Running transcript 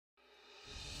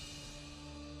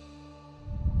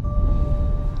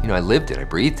You know, I lived it, I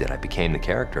breathed it, I became the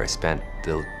character. I spent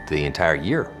the entire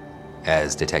year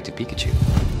as Detective Pikachu.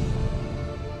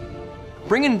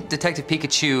 Bringing Detective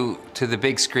Pikachu to the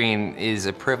big screen is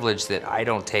a privilege that I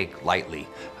don't take lightly.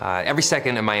 Every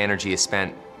second of my energy is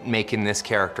spent making this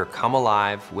character come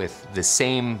alive with the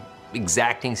same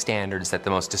exacting standards that the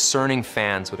most discerning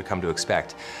fans would have come to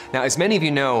expect. Now, as many of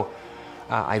you know,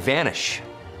 I vanish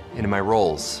into my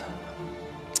roles.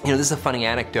 You know, this is a funny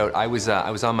anecdote. I was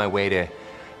on my way to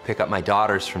pick up my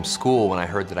daughters from school when I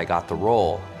heard that I got the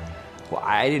role. Well,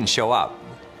 I didn't show up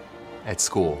at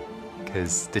school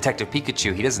because Detective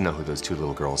Pikachu, he doesn't know who those two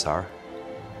little girls are.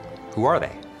 Who are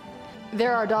they?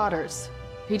 They're our daughters.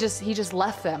 He just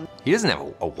left them. He doesn't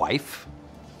have a wife.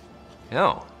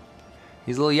 No.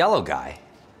 He's a little yellow guy.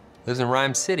 Lives in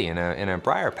Rhyme City in a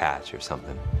briar patch or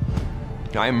something.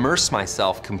 You know, I immerse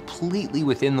myself completely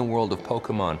within the world of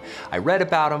Pokémon. I read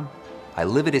about him. I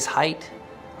live at his height.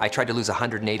 I tried to lose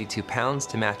 182 pounds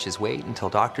to match his weight until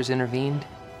doctors intervened.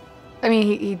 I mean,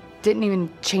 he didn't even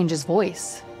change his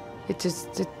voice. It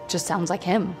just sounds like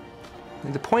him.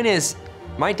 The point is,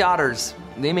 my daughters,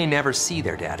 they may never see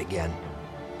their dad again.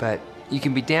 But you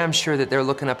can be damn sure that they're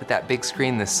looking up at that big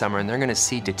screen this summer and they're gonna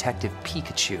see Detective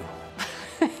Pikachu.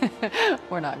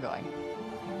 We're not going.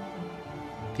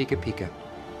 Pika Pika.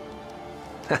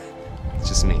 It's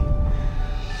just me.